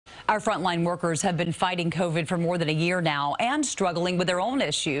Our frontline workers have been fighting COVID for more than a year now and struggling with their own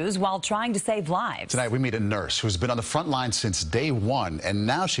issues while trying to save lives. Tonight, we meet a nurse who's been on the front line since day one, and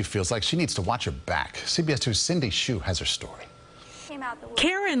now she feels like she needs to watch her back. CBS 2's Cindy Hsu has her story.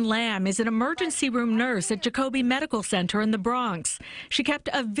 Karen Lamb is an emergency room nurse at Jacoby Medical Center in the Bronx. She kept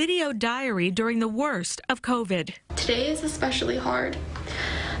a video diary during the worst of COVID. Today is especially hard.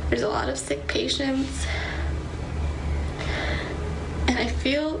 There's a lot of sick patients, and I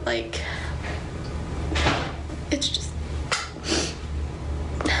feel like it's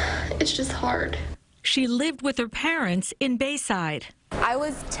just hard. She lived with her parents in Bayside. I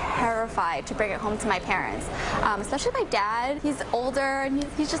was terrified to bring it home to my parents, especially my dad. He's older and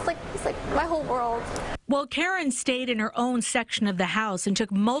he's like my whole world. While Karen stayed in her own section of the house and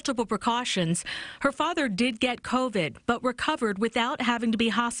took multiple precautions, her father did get COVID, but recovered without having to be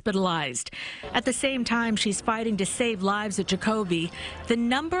hospitalized. At the same time she's fighting to save lives at Jacoby, the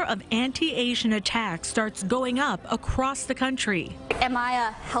number of anti-Asian attacks starts going up across the country. Am I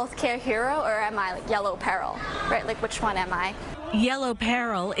a healthcare hero or am I like yellow peril? Right, like which one am I? Yellow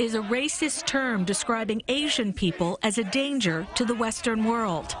peril is a racist term describing Asian people as a danger to the Western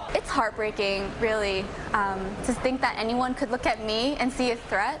world. It's heartbreaking, really, to think that anyone could look at me and see a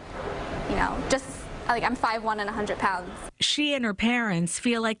threat. You know, just like I'm 5'1" and 100 pounds. She and her parents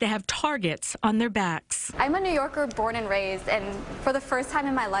feel like they have targets on their backs. I'm a New Yorker born and raised, and for the first time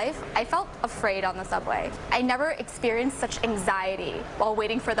in my life, I felt afraid on the subway. I never experienced such anxiety while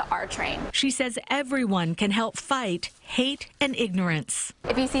waiting for the R train. She says everyone can help fight hate and ignorance.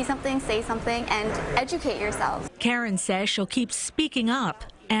 If you see something, say something and educate yourself. Karen says she'll keep speaking up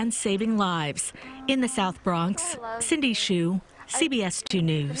and saving lives. In the South Bronx, Cindy Hsu, CBS 2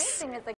 News.